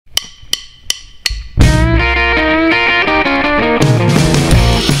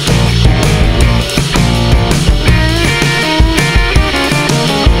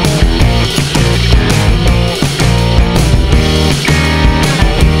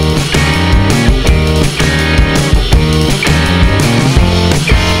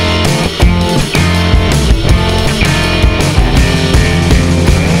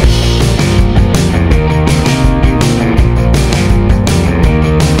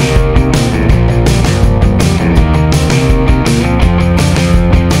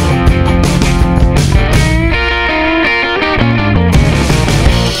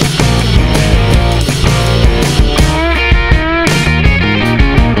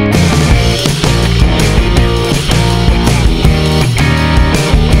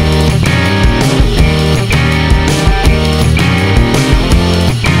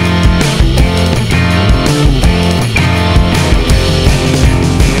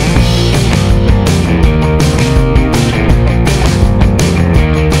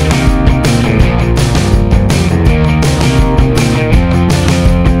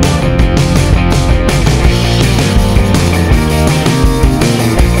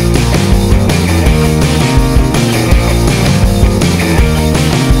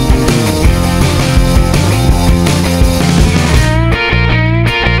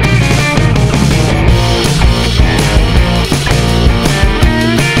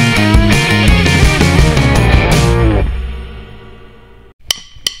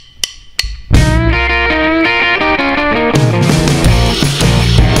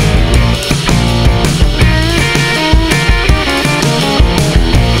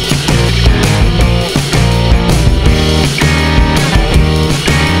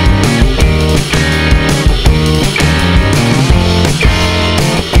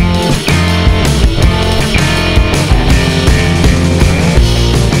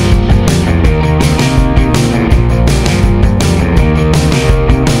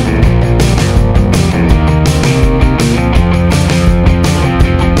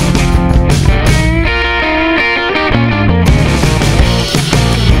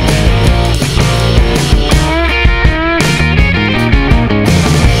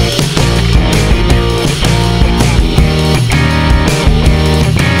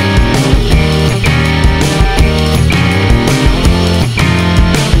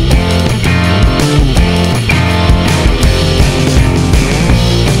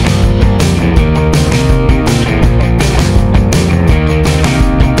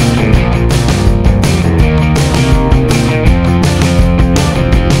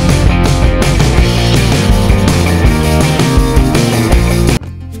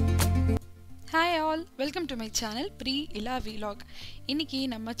channel preelavlog. இன்னைக்கு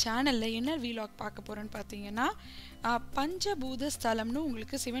நம்ம சேனல்ல என்ன vlog பார்க்க போறோம்னு பாத்தீங்கன்னா பஞ்சபூத ஸ்தலம்னு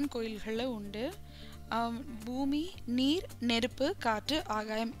உங்களுக்கு சிவன் கோயில்கள்ல உண்டு. பூமி, நீர், நெருப்பு, காற்று,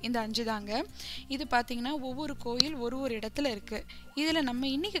 ஆகாயம் இந்த அஞ்சு தாங்க. இது பாத்தீங்கன்னா ஒவ்வொரு கோயில் ஒரு இடத்துல இருக்கு. இதுல நம்ம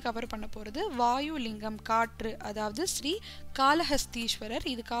இன்னைக்கு கவர் பண்ண போறது வாயு லிங்கம், காற்று, அதாவது ஸ்ரீ காளஹஸ்தீஸ்வரர்.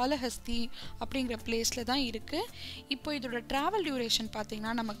 இது காளஹஸ்தி அப்படிங்கிற பிளேஸ்ல தான் இருக்கு. இப்போ இதோட டிராவல் டியூரேஷன்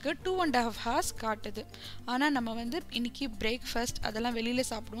பாத்தீங்கன்னா நமக்கு 2.5 hours காட்டுது. ஆனா நம்ம இன்னைக்கு பிரேக்ஃபாஸ்ட் அதெல்லாம் வெளியில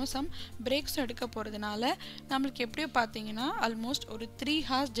சாப்பிடுவோம். சம் பிரேக்ஸும் எடுக்க போறதுனால நம்மளுக்கு எப்படியோ பாத்தீங்கன்னா ஆல்மோஸ்ட் ஒரு 3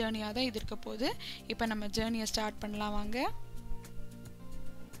 hours ஜர்னியா தான் இது இருக்க போகுது. இப்போ நம்ம ஜர்னியை ஸ்டார்ட் பண்ணலாம் வாங்க.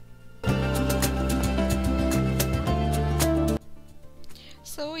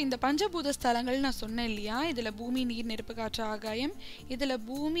 ஸோ இந்த பஞ்சபூத ஸ்தலங்கள் நான் சொன்னேன் இல்லையா, இதில் பூமி, நீர், நெருப்பு, காற்று, ஆகாயம். இதில்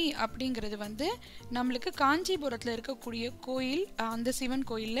பூமி அப்படிங்கிறது நம்மளுக்கு காஞ்சிபுரத்தில் இருக்கக்கூடிய கோயில், அந்த சிவன்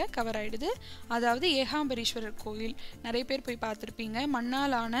கோயிலில் கவர் ஆகிடுது. அதாவது ஏகாம்பரீஸ்வரர் கோயில் நிறைய பேர் போய் பார்த்துருப்பீங்க.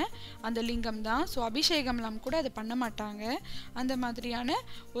 மண்ணால் ஆன அந்த லிங்கம் தான். ஸோ அபிஷேகம்லாம் கூட அதை பண்ண மாட்டாங்க. அந்த மாதிரியான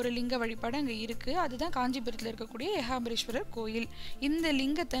ஒரு லிங்க வழிபாடு அங்கே இருக்குது. அதுதான் காஞ்சிபுரத்தில் இருக்கக்கூடிய ஏகாம்பரீஸ்வரர் கோயில். இந்த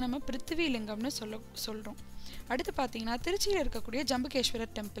லிங்கத்தை நம்ம பிருத்திவி லிங்கம்னு சொல்கிறோம். அடுத்து பார்த்தீங்கன்னா திருச்சியில் இருக்கக்கூடிய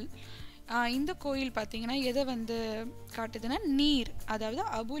ஜம்புகேஸ்வரர் டெம்பிள். இந்த கோயில் பார்த்தீங்கன்னா எதை காட்டுதுன்னா நீர், அதாவது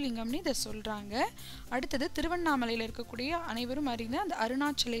அபுலிங்கம்னு இதை சொல்கிறாங்க. அடுத்தது திருவண்ணாமலையில் இருக்கக்கூடிய அனைவரும் அறிந்த அந்த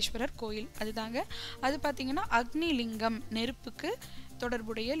அருணாச்சலேஸ்வரர் கோயில் அதுதாங்க. அது பார்த்தீங்கன்னா அக்னி லிங்கம், நெருப்புக்கு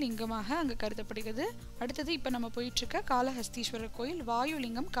தொடர்புடைய லிங்கமாக அங்கே கருதப்படுகிறது. அடுத்தது இப்போ நம்ம போயிட்டுருக்க காளஹஸ்தீஸ்வரர் கோயில் வாயு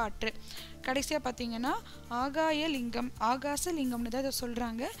லிங்கம், காற்று. கடைசியாக பார்த்தீங்கன்னா ஆகாய லிங்கம், ஆகாச லிங்கம்னு தான் இதை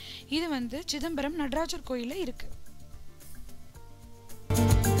சொல்கிறாங்க. இது சிதம்பரம் நடராஜர் கோயிலில் இருக்குது.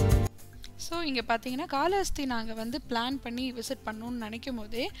 ஸோ இங்கே பார்த்தீங்கன்னா காளஹஸ்தி நாங்கள் பிளான் பண்ணி விசிட் பண்ணணும்னு நினைக்கும்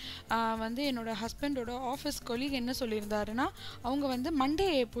போதே என்னோடய ஹஸ்பண்டோட ஆஃபீஸ் கொலீக் என்ன சொல்லியிருந்தாருன்னா, அவங்க மண்டே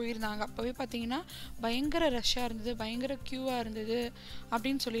போயிருந்தாங்க. அப்போவே பார்த்தீங்கன்னா பயங்கர ரஷ்ஷாக இருந்தது, பயங்கர க்யூவாக இருந்தது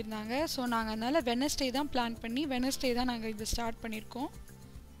அப்படின்னு சொல்லியிருந்தாங்க. ஸோ நாங்கள் அதனால் வெனஸ்டே தான் பிளான் பண்ணி வெனஸ்டே தான் நாங்கள் இது ஸ்டார்ட் பண்ணியிருக்கோம்.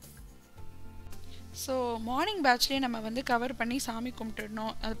 ஸோ மார்னிங் பேட்ச்லேயே நம்ம கவர் பண்ணி சாமி கும்பிட்டுடணும்.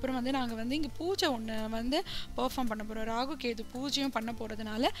 அதுக்கப்புறம் நாங்கள் இங்கே பூஜை ஒன்று பெர்ஃபார்ம் பண்ண போகிறோம். ராகு கேது பூஜையும் பண்ண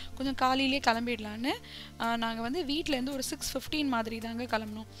போகிறதுனால கொஞ்சம் காலையிலே கிளம்பிடலான்னு நாங்கள் வீட்டிலேருந்து ஒரு 6:15 மாதிரி தாங்க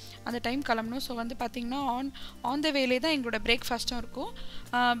கிளம்பணும். அந்த டைம் கிளம்பணும். ஸோ பார்த்திங்கன்னா ஆன் த வேலே தான் எங்களோட பிரேக்ஃபாஸ்ட்டும் இருக்கும்.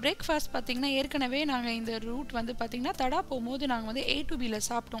 பிரேக்ஃபாஸ்ட் பார்த்திங்கன்னா ஏற்கனவே நாங்கள் இந்த ரூட் பார்த்திங்கன்னா தடா போகும்போது நாங்கள் A to Bயில்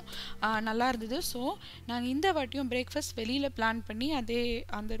சாப்பிட்டோம், நல்லா இருந்தது. ஸோ நாங்கள் இந்த வாட்டியும் பிரேக்ஃபாஸ்ட் வெளியில் பிளான் பண்ணி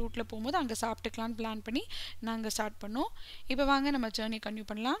அந்த ரூட்டில் போகும்போது அங்கே சாப்பிட்டுக்கலான்னு பிளான் பண்ணி நாங்கள் ஸ்டார்ட் பண்ணோம். இப்போ வாங்க நம்ம ஜர்னி கன்டினியூ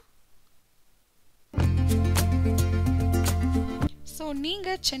பண்ணலாம். ஸோ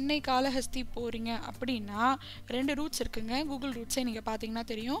நீங்கள் சென்னை காளஹஸ்தி போகிறீங்க அப்படின்னா 2 ரூட்ஸ் இருக்குங்க. கூகுள் ரூட்ஸே நீங்கள் பார்த்தீங்கன்னா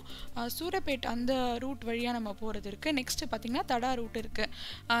தெரியும். சூரப்பேட் அந்த ரூட் வழியாக நம்ம போகிறது இருக்குது. நெக்ஸ்ட்டு பார்த்திங்கன்னா தடா ரூட் இருக்குது.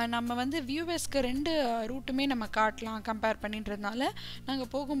 நம்ம வியூவர்ஸ்க்கு 2 ரூட்டுமே நம்ம காட்டலாம் கம்பேர் பண்ணின்றதுனால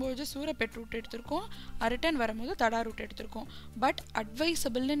நாங்கள் போகும்போது சூரப்பேட் ரூட் எடுத்திருக்கோம், ரிட்டர்ன் வரும்போது தடா ரூட் எடுத்திருக்கோம். பட்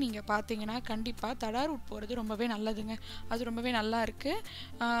அட்வைசபிள்னு நீங்கள் பார்த்தீங்கன்னா கண்டிப்பாக தடா ரூட் போகிறது ரொம்பவே நல்லதுங்க. அது ரொம்பவே நல்லா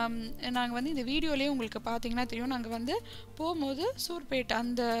இருக்குது. நாங்கள் இந்த வீடியோலேயே உங்களுக்கு பார்த்தீங்கன்னா தெரியும். நாங்கள் போகும்போது சூரப்பேட்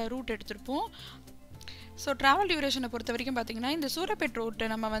அந்த ரூட் எடுத்திருப்போம். ஸோ ட்ராவல் டியூரேஷனை பொறுத்த வரைக்கும் பார்த்தீங்கன்னா இந்த சூரப்பேட் ரூட்டு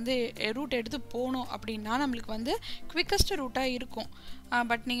நம்ம ரூட் எடுத்து போனோம் அப்படின்னா நம்மளுக்கு குவிக்கஸ்ட் ரூட்டாக இருக்கும்.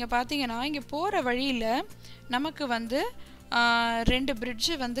 பட் நீங்கள் பார்த்தீங்கன்னா இங்கே போகிற வழியில் நமக்கு 2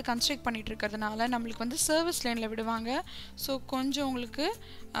 பிரிட்ஜு கன்ஸ்ட்ரக்ட் பண்ணிகிட்டு இருக்கிறதுனால நம்மளுக்கு சர்வீஸ் லைனில் விடுவாங்க. ஸோ கொஞ்சம் உங்களுக்கு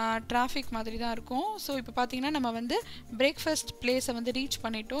டிராஃபிக் மாதிரி தான் இருக்கும். ஸோ இப்போ பார்த்தீங்கன்னா நம்ம பிரேக்ஃபாஸ்ட் பிளேஸை ரீச்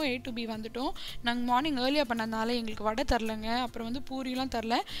பண்ணிட்டோம். A to B வந்துட்டோம். நாங்கள் மார்னிங் ஏர்லியாக பண்ணதுனால எங்களுக்கு வடை தரலைங்க, அப்புறம் பூரிலாம்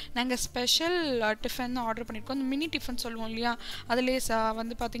தரல. நாங்கள் ஸ்பெஷல் டிஃபன் ஆர்டர் பண்ணியிருக்கோம். அந்த மினி டிஃபன் சொல்லுவோம் இல்லையா, அதிலே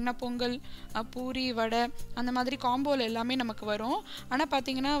பார்த்தீங்கன்னா பொங்கல், பூரி, வடை அந்த மாதிரி காம்போவில் எல்லாமே நமக்கு வரும். ஆனால்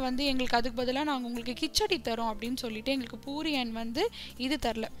பார்த்தீங்கன்னா எங்களுக்கு அதுக்கு பதிலாக நாங்கள் உங்களுக்கு கிச்சடி தரோம் அப்படின்னு சொல்லிட்டு எங்களுக்கு பூரி அண்ட் இது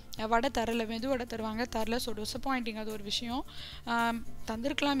தரல, வடை தரல, மெது வடை தருவாங்க தரல. ஸோ டிசப்பாயிண்டிங், அது ஒரு விஷயம்.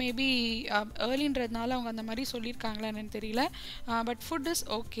 தந்திருக்கலாம் மேபி ஏர்லின்றதுனால அவங்க அந்த மாதிரி சொல்லியிருக்காங்களா என்னன்னு தெரியல. But food is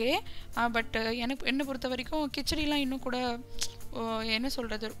okay. But என்னை பொறுத்த வரைக்கும் கிச்சடிலாம் இன்னும் கூட என்ன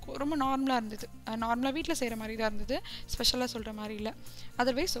சொல்கிறது ரொம்ப நார்மலாக இருந்தது. நார்மலாக வீட்டில் செய்கிற மாதிரி தான் இருந்தது, ஸ்பெஷலாக சொல்கிற மாதிரி இல்லை.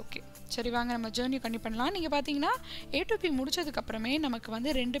 Otherwise okay. சரி வாங்க நம்ம ஜேர்னி கண்டினியூ பண்ணலாம். நீங்கள் பார்த்தீங்கன்னா A to B முடிச்சதுக்கப்புறமே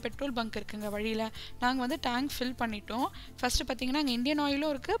நமக்கு 2 பெட்ரோல் பங்க் இருக்குங்க வழியில். நாங்கள் டேங்க் ஃபில் பண்ணிட்டோம். ஃபஸ்ட்டு பார்த்தீங்கன்னா அங்கே இந்தியன்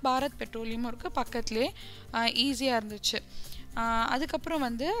ஆயிலும் இருக்குது, பாரத் பெட்ரோலியமும் இருக்குது, பக்கத்துலேயே ஈஸியாக இருந்துச்சு. அதுக்கப்புறம்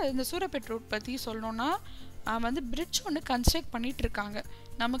இந்த சூரப்பேட் ரூட் பற்றி சொல்லணுன்னா பிரிட்ஜ் ஒன்று கன்ஸ்ட்ரக்ட் பண்ணிகிட்டு இருக்காங்க.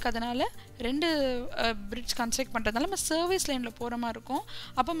 நமக்கு அதனால் 2 பிரிட்ஜ் கன்ஸ்ட்ரக்ட் பண்ணுறதுனால நம்ம சர்வீஸ் லைனில் போகிற மாதிரி இருக்கும்.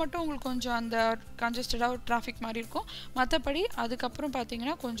 அப்போ மட்டும் உங்களுக்கு கொஞ்சம் அந்த கன்ஜஸ்டடாக ஒரு டிராஃபிக் மாதிரி இருக்கும். மற்றபடி அதுக்கப்புறம்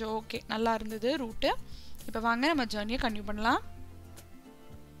பார்த்தீங்கன்னா கொஞ்சம் ஓகே, நல்லா இருந்தது ரூட்டு. இப்போ வாங்க நம்ம ஜர்னியை கன்டினியூ பண்ணலாம்.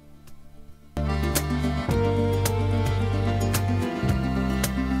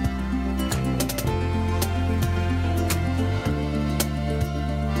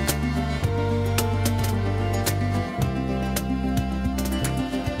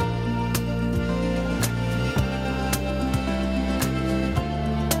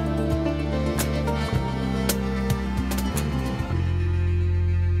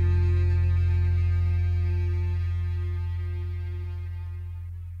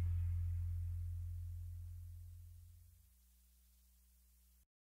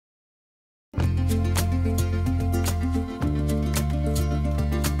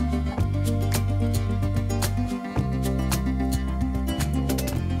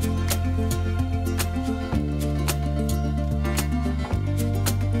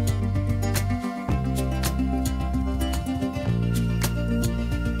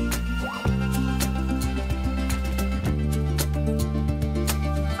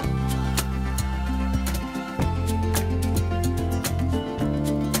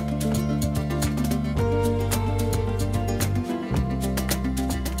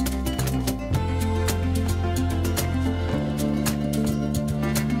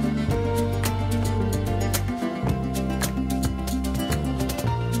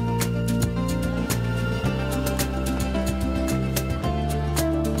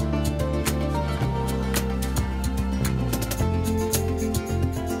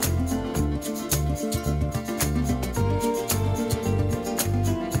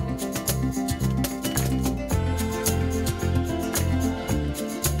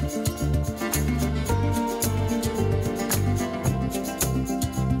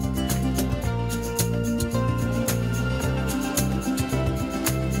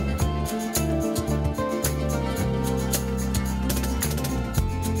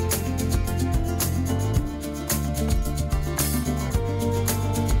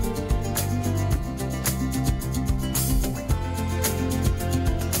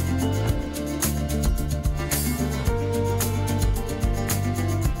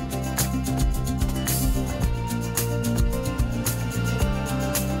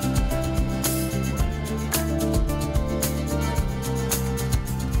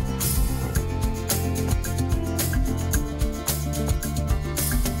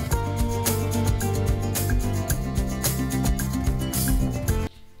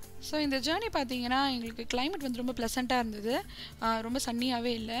 இந்த ஜேர்னி பார்த்தீங்கன்னா எங்களுக்கு கிளைமேட் வந்து ரொம்ப ப்ளசண்ட்டாக இருந்தது, ரொம்ப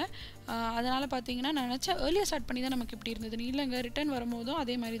சன்னியாகவே இல்லை. அதனால் பார்த்தீங்கன்னா நான் நினச்சேன் ஏர்லியாக ஸ்டார்ட் பண்ணி தான் நமக்கு இப்படி இருந்தது, இல்லைங்க ரிட்டர்ன் வரும்போதும்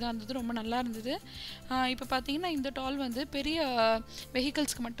அதே மாதிரி தான் இருந்தது, ரொம்ப நல்லா இருந்தது. இப்போ பார்த்தீங்கன்னா இந்த டால் வந்து பெரிய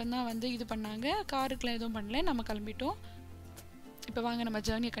வெஹிக்கிள்ஸ்க்கு மட்டும்தான் வந்து இது பண்ணாங்க, காருக்குலாம் எதுவும் பண்ணல. நம்ம கிளம்பிட்டோம். இப்போ வாங்க நம்ம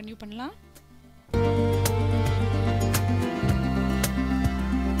ஜேர்னியை கன்டினியூ பண்ணலாம்.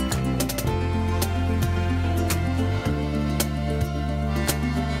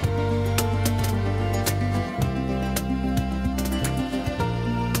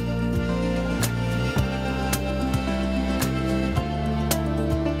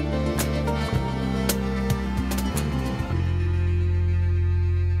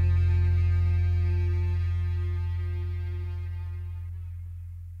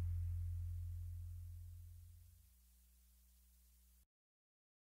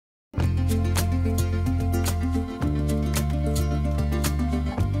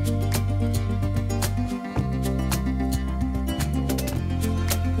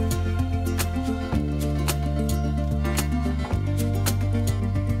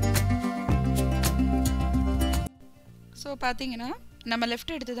 ஸோ பார்த்தீங்கன்னா நம்ம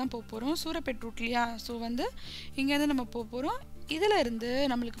லெஃப்ட் எடுத்து தான் போக போகிறோம், சூரப்பேட் ரூட்லையா. ஸோ வந்து இங்கேருந்து நம்ம போக போகிறோம். இதில் இருந்து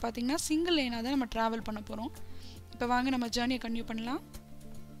நம்மளுக்கு பார்த்தீங்கன்னா சிங்கிள் லைனாக தான் நம்ம ட்ராவல் பண்ண போகிறோம். இப்போ வாங்க நம்ம ஜேர்னியை கன்டினியூ பண்ணலாம்.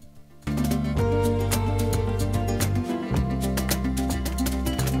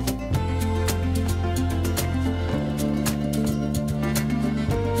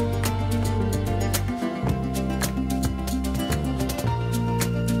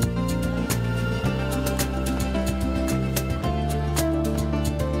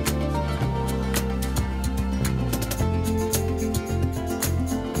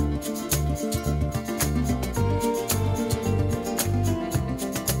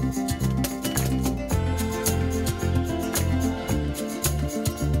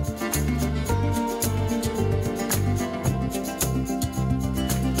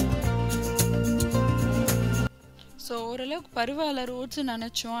 ஸோ ஓரளவுக்கு பரவாயில்ல ரோட்ஸ்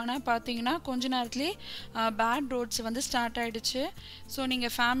நினச்சோம், ஆனால் பார்த்தீங்கன்னா கொஞ்ச நேரத்துலேயே பேட் ரோட்ஸ் வந்து ஸ்டார்ட் ஆகிடுச்சு. ஸோ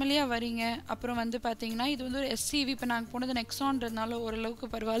நீங்கள் ஃபேமிலியாக வரீங்க, அப்புறம் வந்து பார்த்தீங்கன்னா இது வந்து ஒரு எஸ்சிவி, இப்போ நாங்கள் போனது நெக்ஸான்றதுனால ஓரளவுக்கு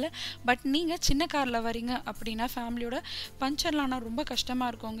பரவாயில்ல. பட் நீங்கள் சின்ன காரில் வரீங்க அப்படின்னா ஃபேமிலியோட பஞ்சர்லாம் ஆனால் ரொம்ப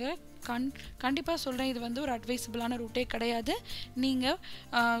கஷ்டமாக இருக்குங்க. கண்டிப்பாக சொல்கிறேன், இது வந்து ஒரு அட்வைசபிளான ரூட்டே கிடையாது.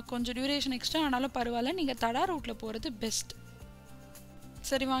 நீங்கள் கொஞ்சம் டியூரேஷன் எக்ஸ்ட்ரா ஆனாலும் பரவாயில்ல, நீங்கள் தடா ரூட்டில் போகிறது பெஸ்ட்.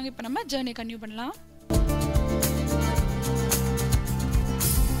 சரி வாங்க இப்போ நம்ம ஜேர்னி கன்டினியூ பண்ணலாம்.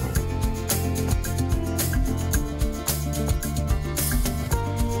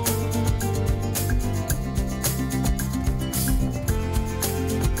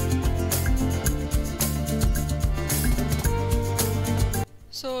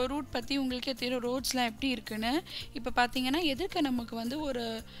 ஸோ ரூட் பற்றி உங்களுக்கே தெரியும், ரோட்ஸ்லாம் எப்படி இருக்குன்னு. இப்போ பார்த்தீங்கன்னா எதிர்க்க நமக்கு வந்து ஒரு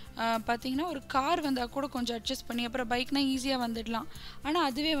பார்த்தீங்கன்னா ஒரு கார் வந்தால் கூட கொஞ்சம் அட்ஜஸ்ட் பண்ணி, அப்புறம் பைக்னால் ஈஸியாக வந்துடலாம். ஆனால்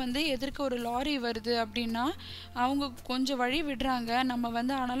அதுவே வந்து எதிர்க்க ஒரு லாரி வருது அப்படின்னா அவங்க கொஞ்சம் வழி விடுறாங்க, நம்ம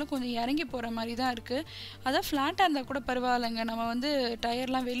வந்து ஆனாலும் கொஞ்சம் இறங்கி போகிற மாதிரி தான் இருக்குது. அதான் ஃப்ளாட்டாக இருந்தால் கூட பரவாயில்லைங்க, நம்ம வந்து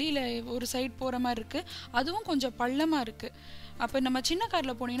டயர்லாம் வெளியில் ஒரு சைட் போகிற மாதிரி இருக்குது, அதுவும் கொஞ்சம் பள்ளமாக இருக்குது. அப்போ நம்ம சின்ன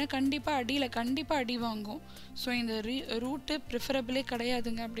காரில் போனீங்கன்னா கண்டிப்பாக அடி வாங்கும். ஸோ இந்த ரூட்டு ப்ரிஃபரபிளே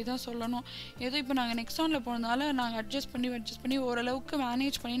கிடையாதுங்க, அப்படி தான் சொல்லணும். ஏதோ இப்போ நாங்கள் நெக்ஸானில் போனதால நாங்கள் அட்ஜஸ்ட் பண்ணி ஓரளவுக்கு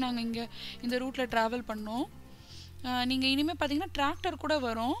மேனேஜ் பண்ணி நாங்கள் இங்கே இந்த ரூட்டில் ட்ராவல் பண்ணோம். நீங்கள் இனிமேல் பார்த்தீங்கன்னா டிராக்டர் கூட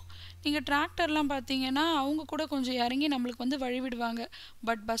வரும். நீங்கள் டிராக்டர்லாம் பார்த்தீங்கன்னா அவங்க கூட கொஞ்சம் இறங்கி நம்மளுக்கு வந்து வழி விடுவாங்க.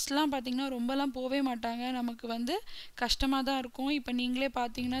 பட் பஸ்லாம் பார்த்தீங்கன்னா ரொம்பலாம் போகவே மாட்டாங்க, நமக்கு வந்து கஷ்டமாக தான் இருக்கும். இப்போ நீங்களே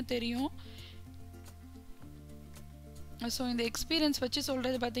பார்த்தீங்கன்னா தெரியும். ஸோ இந்த எக்ஸ்பீரியன்ஸ் வச்சு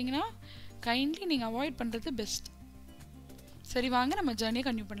சொல்கிறது பார்த்தீங்கன்னா கைண்ட்லி நீங்கள் அவாய்ட் பண்ணுறது பெஸ்ட். சரி வாங்க நம்ம ஜேர்னியை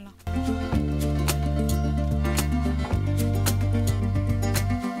கன்டினியூ பண்ணலாம்.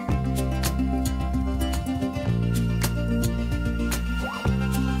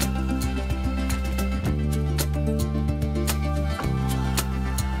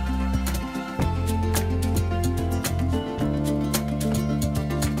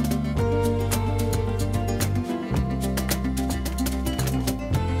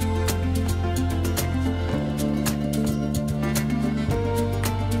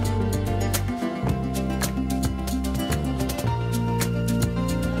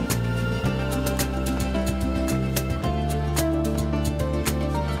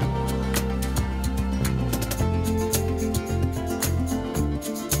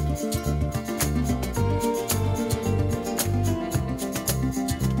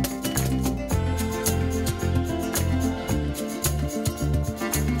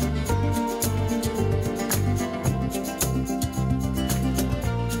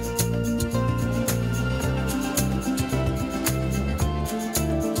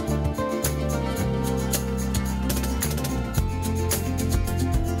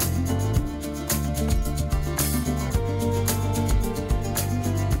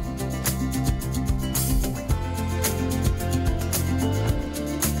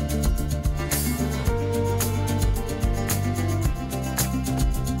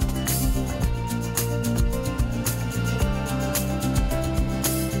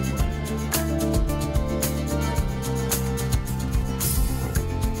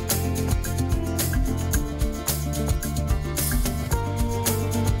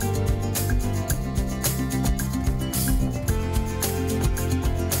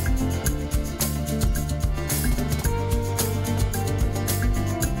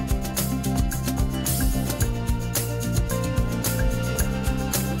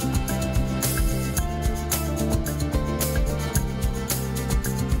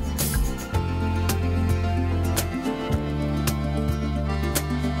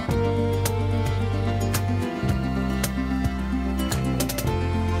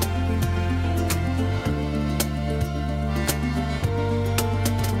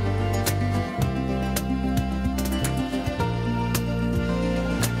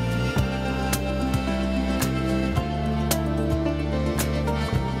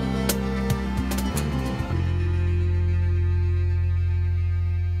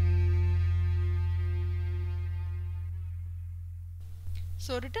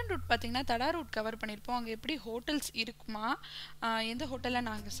 ஸோ ரிட்டன் ரூட் பார்த்திங்கன்னா தடா ரூட் கவர் பண்ணியிருப்போம். அங்கே எப்படி ஹோட்டல்ஸ் இருக்குமா, எந்த ஹோட்டலில்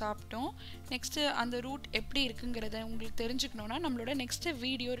நாங்கள் சாப்பிட்டோம், நெக்ஸ்ட்டு அந்த ரூட் எப்படி இருக்குங்கிறத உங்களுக்கு தெரிஞ்சுக்கணுன்னா நம்மளோட நெக்ஸ்ட்டு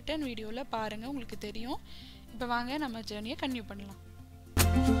வீடியோ ரிட்டன் வீடியோவில் பாருங்கள், உங்களுக்கு தெரியும். இப்போ வாங்க நம்ம ஜேர்னியை கன்டினியூ பண்ணலாம்.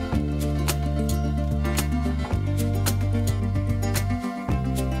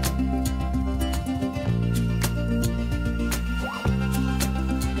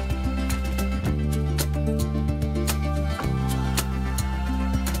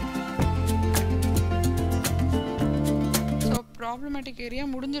 ப்ராப்ளமேட்டிக் ஏரியா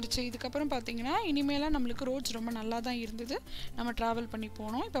முடிஞ்சிருச்சு. இதுக்கப்புறம் பார்த்தீங்கன்னா இனிமேலாம் நம்மளுக்கு ரோட்ஸ் ரொம்ப நல்லா தான் இருந்தது, நம்ம ட்ராவல் பண்ணி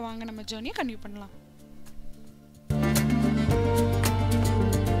போனோம். இப்போ வாங்க நம்ம ஜேர்னியை கன்டினியூ பண்ணலாம்.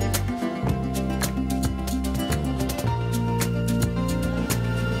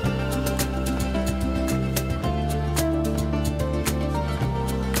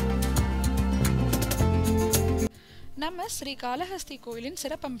 நம்ம ஸ்ரீகாளஹஸ்தி கோயிலின்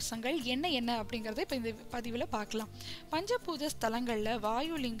சிறப்பம்சங்கள் என்ன அப்படிங்கிறத இப்போ இந்த பதிவில் பார்க்கலாம். பஞ்சபூத ஸ்தலங்களில்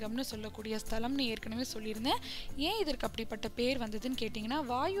வாயு லிங்கம்னு சொல்லக்கூடிய ஸ்தலம்னு ஏற்கனவே சொல்லியிருந்தேன். ஏன் இதற்கு அப்படிப்பட்ட பேர் வந்ததுன்னு கேட்டிங்கன்னா,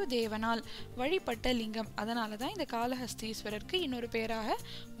 வாயு தேவனால் வழிபட்ட லிங்கம், அதனால தான் இந்த காளஹஸ்தீஸ்வரருக்கு இன்னொரு பேராக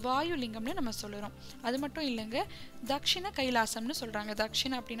வாயு லிங்கம்னு நம்ம சொல்லுறோம். அது மட்டும் இல்லைங்க, தக்ஷிண கைலாசம்னு சொல்கிறாங்க.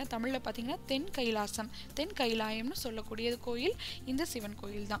 தக்ஷிண அப்படின்னா தமிழில் பார்த்தீங்கன்னா தென் கைலாசம், தென் கைலாயம்னு சொல்லக்கூடிய கோயில் இந்த சிவன்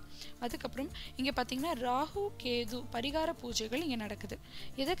கோயில் தான். அதுக்கப்புறம் இங்கே பார்த்தீங்கன்னா ராகு கேது பரிகார பூஜைகள் இங்கே நடக்குது.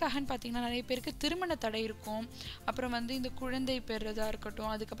 எதுக்காகன்னு பார்த்தீங்கன்னா, நிறைய பேருக்கு திருமண தடை இருக்கும், அப்புறம் வந்து இந்த குழந்தை பெறுறதா இருக்கட்டும்,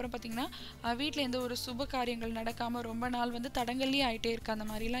 அதுக்கப்புறம் பார்த்தீங்கன்னா வீட்டில் எந்த ஒரு சுப காரியங்கள் நடக்காமல் ரொம்ப நாள் வந்து தடங்கள்லேயே ஆகிட்டே இருக்கு, அந்த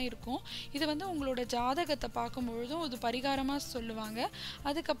மாதிரிலாம் இருக்கும். இது வந்து உங்களோட ஜாதகத்தை பார்க்கும்பொழுதும் இது பரிகாரமாக சொல்லுவாங்க.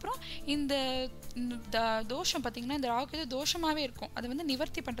 அதுக்கப்புறம் இந்த தோஷம் பார்த்தீங்கன்னா, இந்த ராகு தோஷமாகவே இருக்கும், அதை வந்து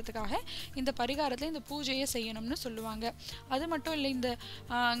நிவர்த்தி பண்ணுறதுக்காக இந்த பரிகாரத்தில் இந்த பூஜையை செய்யணும்னு சொல்லுவாங்க. அது மட்டும் இல்லை, இந்த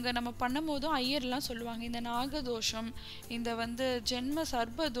அங்கே நம்ம பண்ணும் போதும் ஐயர்லாம் சொல்லுவாங்க, இந்த நாகதோஷம், இந்த வந்து ஜென்ம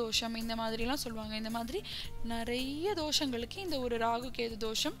சர்ப தோஷம், இந்த மாதிரிலாம் சொல்லுவாங்க. இந்த மாதிரி நிறைய தோஷங்களுக்கு இந்த ஒரு ராகு கேது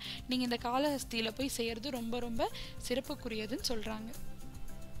தோஷம் நீங்கள் இந்த காளஹஸ்தியில் போய் செய்கிறது ரொம்ப ரொம்ப சிறப்புக்குரியதுன்னு சொல்கிறாங்க.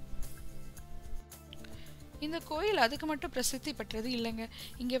 இந்த கோயில் அதுக்கு மட்டும் பிரசித்தி பெற்றது இல்லைங்க,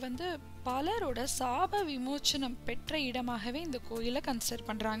 இங்கே வந்து பலரோட சாப விமோச்சனம் பெற்ற இடமாகவே இந்த கோயிலை கன்சிடர்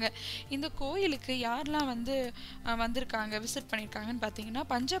பண்ணுறாங்க. இந்த கோயிலுக்கு யாரெல்லாம் வந்து வந்திருக்காங்க, விசிட் பண்ணியிருக்காங்கன்னு பார்த்தீங்கன்னா,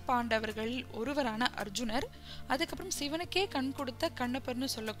 பஞ்ச பாண்டவர்கள் ஒருவரான அர்ஜுனர், அதுக்கப்புறம் சிவனுக்கே கண் கொடுத்த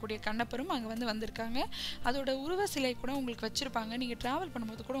கண்ணப்பர்னு சொல்லக்கூடிய கண்ணப்பரும் அங்கே வந்து வந்திருக்காங்க. அதோட உருவ சிலை கூட உங்களுக்கு வச்சுருப்பாங்க. நீங்கள் ட்ராவல்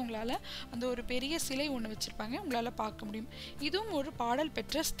பண்ணும்போது கூட உங்களால் அந்த ஒரு பெரிய சிலை ஒன்று வச்சுருப்பாங்க, உங்களால் பார்க்க முடியும். இதுவும் ஒரு பாடல்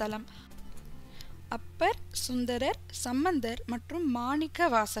பெற்ற ஸ்தலம். அப்பர், சுந்தரர், சம்பந்தர் மற்றும் மாணிக்க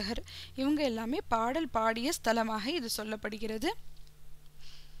வாசகர் இவங்க எல்லாமே பாடல் பாடிய ஸ்தலமாக இது சொல்லப்படுகிறது.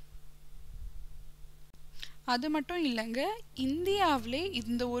 அது மட்டும் இல்லைங்க, இந்தியாவிலே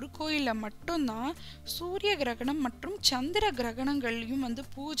இந்த ஒரு கோயிலில் மட்டும்தான் சூரிய கிரகணம் மற்றும் சந்திர கிரகணங்கள்லையும் வந்து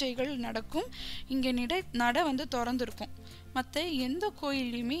பூஜைகள் நடக்கும். இங்கே நட வந்து திறந்துருக்கும். மற்ற எந்த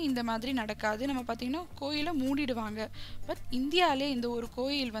கோயிலையுமே இந்த மாதிரி நடக்காது. நம்ம பார்த்திங்கன்னா கோயிலை மூடிடுவாங்க. பட் இந்தியாவிலே இந்த ஒரு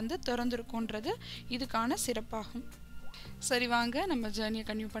கோயில் வந்து திறந்துருக்குன்றது இதுக்கான சிறப்பாகும். சரி, வாங்க நம்ம ஜேர்னியை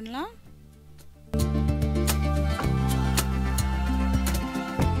கன்டினியூ பண்ணலாம்.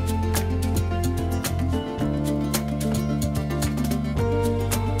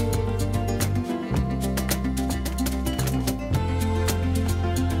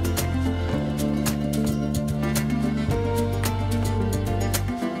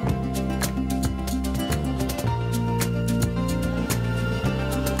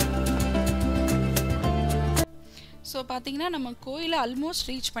 ஸோ பார்த்தீங்கன்னா நம்ம கோயிலை ஆல்மோஸ்ட்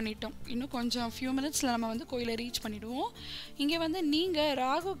ரீச் பண்ணிட்டோம். இன்னும் கொஞ்சம் ஃபியூ மினிட்ஸில் நம்ம வந்து கோயிலை ரீச் பண்ணிவிடுவோம். இங்கே வந்து நீங்கள்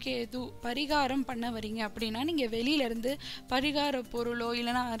ராகு கேது பரிகாரம் பண்ண வரீங்க அப்படின்னா, நீங்கள் வெளியிலேருந்து பரிகார பொருளோ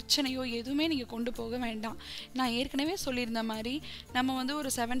இல்லைனா அர்ச்சனையோ எதுவுமே நீங்கள் கொண்டு போக வேண்டாம். நான் ஏற்கனவே சொல்லியிருந்த மாதிரி நம்ம வந்து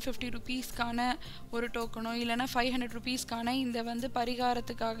ஒரு 750 ருபீஸ்க்கான ஒரு டோக்கனோ இல்லைனா 500 ருபீஸ்க்கான இந்த வந்து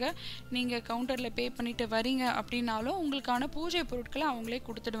பரிகாரத்துக்காக நீங்கள் கவுண்டரில் பே பண்ணிவிட்டு வரீங்க அப்படின்னாலும் உங்களுக்கான பூஜை பொருட்களை அவங்களே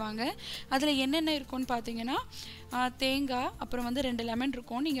கொடுத்துடுவாங்க. அதில் என்னென்ன இருக்குன்னு பார்த்தீங்கன்னா, தேங்காய், அப்புறம் வந்து 2 லெமன்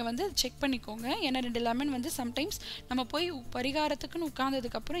இருக்கும். நீங்கள் வந்து செக் பண்ணிக்கோங்க. ஏன்னா 2 லெமன் வந்து சம்டைம்ஸ் நம்ம போய் பரிகாரத்துக்குன்னு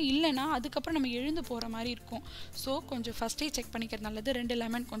உட்கார்ந்ததுக்கப்புறம் இல்லைனா அதுக்கப்புறம் நம்ம எழுந்து போகிற மாதிரி இருக்கும். ஸோ கொஞ்சம் ஃபஸ்ட்டே செக் பண்ணிக்கிறது நல்லது. 2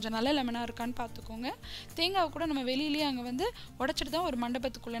 லெமன் கொஞ்சம் நல்ல லெமனாக இருக்கான்னு பார்த்துக்கோங்க. தேங்காவை கூட நம்ம வெளியிலேயே அங்கே வந்து உடச்சிட்டு தான் ஒரு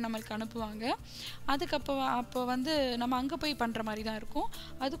மண்டபத்துக்குள்ளே நம்மளுக்கு அனுப்புவாங்க. அப்போ வந்து நம்ம அங்கே போய் பண்ணுற மாதிரி தான் இருக்கும்.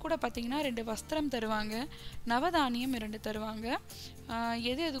 அது கூட பார்த்திங்கன்னா 2 வஸ்திரம் தருவாங்க, நவதானியம் 2 தருவாங்க,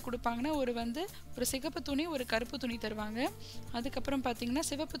 எது எது கொடுப்பாங்கன்னா ஒரு சிகப்பு துணி ஒரு கருப்பு துணி தருவாங்க. அதுக்கப்புறம் பார்த்திங்கன்னா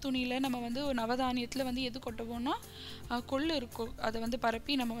சிவப்பு துணியில் நம்ம ஒரு நவதானியத்தில் எது கொட்டுவோம்னா கொள்ளு இருக்கும், அதை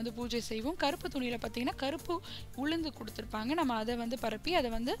பரப்பி நம்ம பூஜை செய்வோம். கருப்பு துணியில் பார்த்திங்கன்னா கருப்பு உளுந்து கொடுத்துருப்பாங்க, நம்ம அதை பரப்பி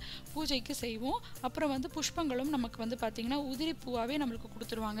அதை பூஜைக்கு செய்வோம். அப்புறம் புஷ்பங்களும் நமக்கு பார்த்திங்கன்னா உதிரி பூவாகவே நம்மளுக்கு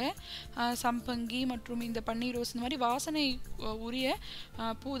கொடுத்துருவாங்க. சம்பங்கி மற்றும் இந்த பன்னீர் ரோஸ் இந்த மாதிரி வாசனை உரிய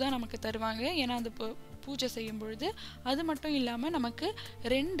பூ தான் நமக்கு தருவாங்க. ஏன்னா அந்த பூஜை செய்யும் பொழுது அது மட்டும் இல்லாமல் நமக்கு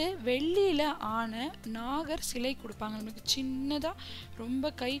 2 வெள்ளியில் ஆன நாகர் சிலை கொடுப்பாங்க. நமக்கு சின்னதாக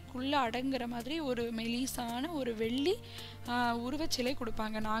ரொம்ப கைக்குள்ளே அடங்குற மாதிரி ஒரு மெலிசான ஒரு வெள்ளி உருவச்சிலை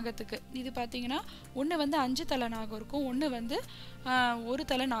கொடுப்பாங்க நாகத்துக்கு. இது பார்த்திங்கன்னா ஒன்று 5 தலை நாகம் இருக்கும், ஒன்று 1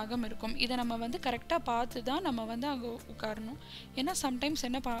 தலை நாகம் இருக்கும். இதை நம்ம கரெக்டாக பார்த்து தான் நம்ம அங்கே உட்காரணும். ஏன்னா சம்டைம்ஸ்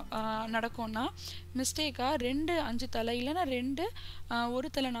என்ன நடக்கும்னா மிஸ்டேக்காக 2 5 தலை இல்லைன்னா 2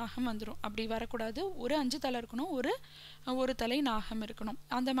 1 தலை நாகம் வந்துடும். அப்படி வரக்கூடாது. ஒரு 5 தலை இருக்கணும், ஒரு தலை நாகம் இருக்கணும்.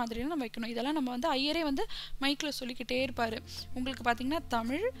 அந்த மாதிரிலாம் நம்ம வைக்கணும். இதெல்லாம் நம்ம ஐயரே மைக்கில் சொல்லிக்கிட்டே இருப்பார். உங்களுக்கு பார்த்திங்கன்னா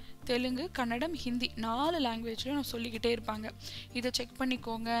தமிழ், தெலுங்கு, கன்னடம், ஹிந்தி 4 லாங்குவேஜ்லையும் நான் சொல்லிக்கிட்டே இருப்பாங்க. இதை செக்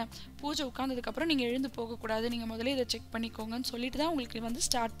பண்ணிக்கோங்க, பூஜை உட்காந்ததுக்கப்புறம் நீங்கள் எழுந்து போகக்கூடாது, நீங்கள் முதல்ல இதை செக் பண்ணிக்கோங்கன்னு சொல்லிட்டு தான் உங்களுக்கு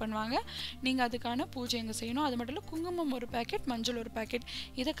ஸ்டார்ட் பண்ணுவாங்க. நீங்கள் அதுக்கான பூஜை எங்கே செய்யணும். அது மட்டும் இல்லை, குங்குமம் ஒரு பேக்கெட், மஞ்சள் ஒரு பேக்கெட்,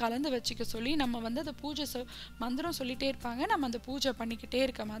 இதை கலந்து வச்சுக்க சொல்லி நம்ம அந்த பூஜை மந்திரம் சொல்லிகிட்டே இருப்பாங்க. நம்ம அந்த பூஜை பண்ணிக்கிட்டே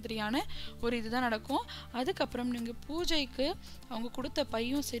இருக்க மாதிரியான ஒரு இதுதான் நடக்கும். அதுக்கப்புறம் நீங்கள் பூஜைக்கு அவங்க கொடுத்த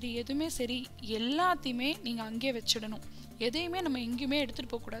பையும் சரி எதுவுமே சரி எல்லாத்தையுமே நீங்கள் அங்கேயே வச்சிடணும். எதையுமே நம்ம எங்கேயுமே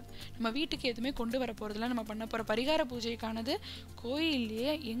எடுத்துகிட்டு போகக்கூடாது. நம்ம வீட்டுக்கு எதுவுமே கொண்டு வர போகிறதில்ல. நம்ம பண்ண போகிற பரிகார பூஜைக்கானது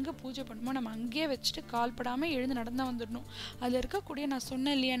கோயில்லையே எங்கே பூஜை பண்ணுமோ நம்ம அங்கேயே வச்சுட்டு கால்படாமல் எழுந்து நடந்தால் வந்துடணும். அதில் இருக்கக்கூடிய நான்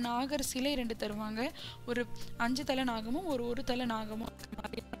சொன்னேன் இல்லையா நாகர் சிலை 2 தருவாங்க, ஒரு 5 தலை நாகமும் ஒரு தலை நாகமும்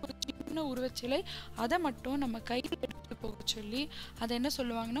ஒரு சின்ன உருவச்சிலை. அதை மட்டும் நம்ம கையில் எடுத்துகிட்டு போக சொல்லி அதை என்ன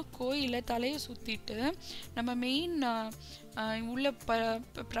சொல்லுவாங்கன்னா கோயிலை தலையை சுற்றிட்டு நம்ம மெயின் உள்ள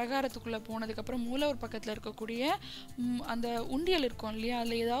பிரகாரத்துக்குள்ளே போனதுக்கப்புறம் மூலவர் பக்கத்தில் இருக்கக்கூடிய அந்த உண்டியல் இருக்கும் இல்லையா,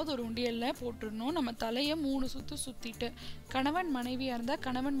 அதில் ஏதாவது ஒரு உண்டியலில் போட்டுடணும். நம்ம தலையை 3 சுற்று சுற்றிட்டு கணவன் மனைவியாக இருந்தால்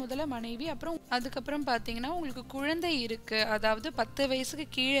கணவன் முதல்ல மனைவி, அப்புறம் அதுக்கப்புறம் பார்த்தீங்கன்னா உங்களுக்கு குழந்தை இருக்குது, அதாவது 10 வயசுக்கு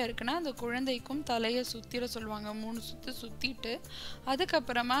கீழே இருக்குன்னா அந்த குழந்தைக்கும் தலையை சுற்றிட சொல்லுவாங்க. 3 சுற்று சுற்றிட்டு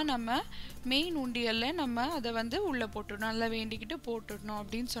அதுக்கப்புறமா நம்ம மெயின் உண்டியலில் நம்ம அதை உள்ளே போட்டுடணும், நல்லா வேண்டிக்கிட்டு போட்டுடணும்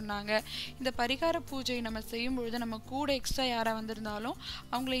அப்படின்னு சொன்னாங்க. இந்த பரிகார பூஜை நம்ம செய்யும்பொழுது நம்ம கூட எக்ஸ்ட்ரா யாராக வந்திருந்தாலும்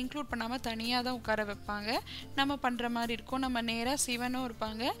அவங்கள இன்க்ளூட் பண்ணாமல் தனியாக தான் உட்கார வைப்பாங்க. நம்ம பண்ணுற மாதிரி இருக்கும். நம்ம நேராக சிவனும்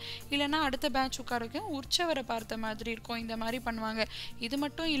இருப்பாங்க, இல்லைன்னா அடுத்த பேட்ச் உட்கார வைக்கும் உற்சவரை பார்த்த மாதிரி இருக்கும். இந்த மாதிரி பண்ணுவாங்க. இது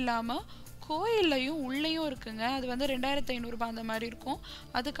மட்டும் இல்லாமல் கோயில்லையும் உள்ளேயும் இருக்குங்க, அது 2500 ரூபாய் அந்த மாதிரி இருக்கும்.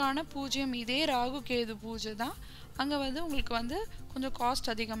 அதுக்கான பூஜ்யம் இதே ராகு கேது பூஜை தான். அங்கே உங்களுக்கு கொஞ்சம் காஸ்ட்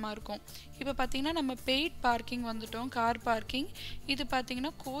அதிகமாக இருக்கும். இப்போ பார்த்திங்கன்னா நம்ம பெய்ட் பார்க்கிங் வந்துட்டோம், கார் பார்க்கிங். இது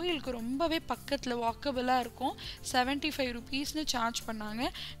பார்த்திங்கன்னா கோயிலுக்கு ரொம்பவே பக்கத்தில் வாக்கபிளாக இருக்கும். 75 ருபீஸ்னு சார்ஜ் பண்ணாங்க.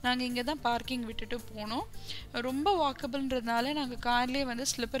 நாங்கள் இங்கே தான் பார்க்கிங் விட்டுட்டு போனோம். ரொம்ப வாக்கபிள்ன்றதுனால நாங்கள் கார்லேயே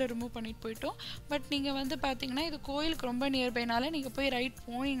ஸ்லிப்பரை ரிமூவ் பண்ணிட்டு போயிட்டோம். பட் நீங்கள் பார்த்திங்கன்னா இது கோயிலுக்கு ரொம்ப நியர்பைனால நீங்கள் போய் ரைட்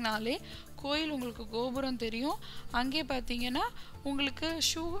போனீங்கனாலே கோயில் உங்களுக்கு கோபுரம் தெரியும். அங்கே பார்த்தீங்கன்னா உங்களுக்கு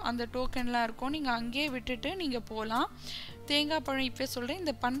ஷூ அந்த டோக்கன்லாம் இருக்கும், நீங்கள் அங்கேயே விட்டுட்டு நீங்கள் போகலாம். தேங்காய் பழம் இப்போ சொல்கிறேன்,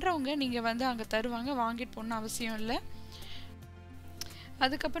 இந்த பண்ணுறவங்க நீங்கள் அங்கே தருவாங்க, வாங்கிட்டு போகணுன்னு அவசியம் இல்லை.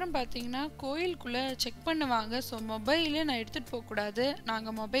 அதுக்கப்புறம் பார்த்தீங்கன்னா கோயிலுக்குள்ளே செக் பண்ணுவாங்க. ஸோ மொபைலே நான் எடுத்துகிட்டு போகக்கூடாது.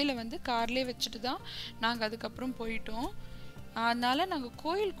 நாங்கள் மொபைலை கார்லேயே வச்சுட்டு தான் நாங்கள் அதுக்கப்புறம் போயிட்டோம். அதனால் நாங்கள்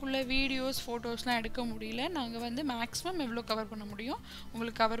கோயிலுக்குள்ளே வீடியோஸ் ஃபோட்டோஸ்லாம் எடுக்க முடியல. நாங்கள் மேக்ஸிமம் எவ்வளோ கவர் பண்ண முடியும்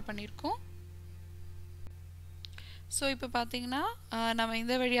உங்களுக்கு கவர் பண்ணியிருக்கோம். ஸோ இப்போ பார்த்தீங்கன்னா நம்ம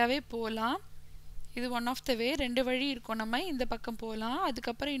இந்த வழியாகவே போகலாம். இது ஒன் ஆஃப் த வே. 2 வழி இருக்கும், நம்ம இந்த பக்கம் போகலாம்.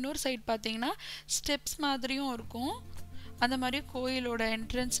 அதுக்கப்புறம் இன்னொரு சைட் பார்த்தீங்கன்னா ஸ்டெப்ஸ் மாதிரியும் இருக்கும். அந்த மாதிரி கோயிலோட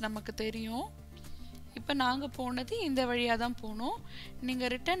என்ட்ரன்ஸ் நமக்கு தெரியும். இப்போ நாங்கள் போனது இந்த வழியாக தான் போனோம்.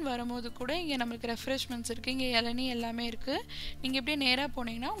 நீங்கள் ரிட்டர்ன் வரும்போது கூட இங்கே நம்மளுக்கு ரெஃப்ரெஷ்மெண்ட்ஸ் இருக்குது, இங்கே இளநீ எல்லாமே இருக்குது. நீங்கள் இப்படியே நேராக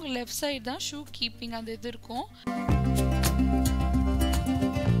போனீங்கன்னா உங்கள் லெஃப்ட் சைடு தான் ஷூ கீப்பிங் அந்த இது இருக்கும்.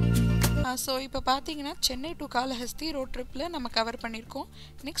 ஸோ இப்போ பார்த்தீங்கன்னா சென்னை டு காளஹஸ்தி ரோட் ட்ரிப்பில் நம்ம கவர் பண்ணியிருக்கோம்.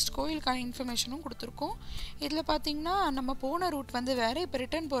 நெக்ஸ்ட் கோயிலுக்கான இன்ஃபர்மேஷனும் கொடுத்துருக்கோம். இதில் பார்த்தீங்கன்னா நம்ம போன ரூட் வேறு, இப்போ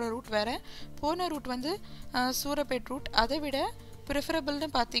ரிட்டர்ன் போகிற ரூட் வேறு. போன ரூட் சூரப்பேட் ரூட். அதை விட ப்ரிஃபரபிள்னு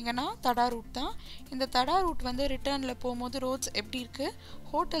பார்த்தீங்கன்னா தடா ரூட் தான். இந்த தடா ரூட் ரிட்டர்னில் போகும்போது ரோட்ஸ் எப்படி இருக்குது,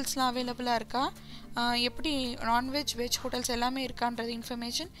 ஹோட்டல்ஸ்லாம் அவைலபிளாக இருக்கா, எப்படி நான்வெஜ் வெஜ் ஹோட்டல்ஸ் எல்லாமே இருக்கான்றது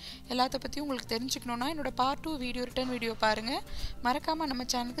இன்ஃபர்மேஷன் எல்லாத்த பற்றியும் உங்களுக்கு தெரிஞ்சுக்கணுன்னா என்னோடய பார்ட் 2 வீடியோ ரிட்டர்ன் வீடியோ பாருங்கள். மறக்காமல் நம்ம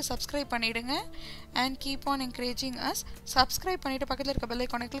சேனலுக்கு சப்ஸ்கிரைப் பண்ணிவிடுங்க. And keep on encouraging as. Subscribe பண்ணிவிட்டு பக்கத்தில் இருக்க பெல்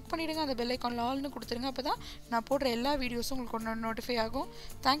ஐக்கானை கிளிக் பண்ணிவிடுங்க. அந்த பெல் ஐக்கானில் ஆல்னு கொடுத்துருங்க. அப்போ தான் நான் போடுற எல்லா வீடியோஸும் உங்களுக்கு நோட்டிஃபை ஆகும்.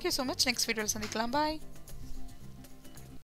 Thank you so much. நெக்ஸ்ட் வீடியோவில் சந்திக்கலாம். பாய்.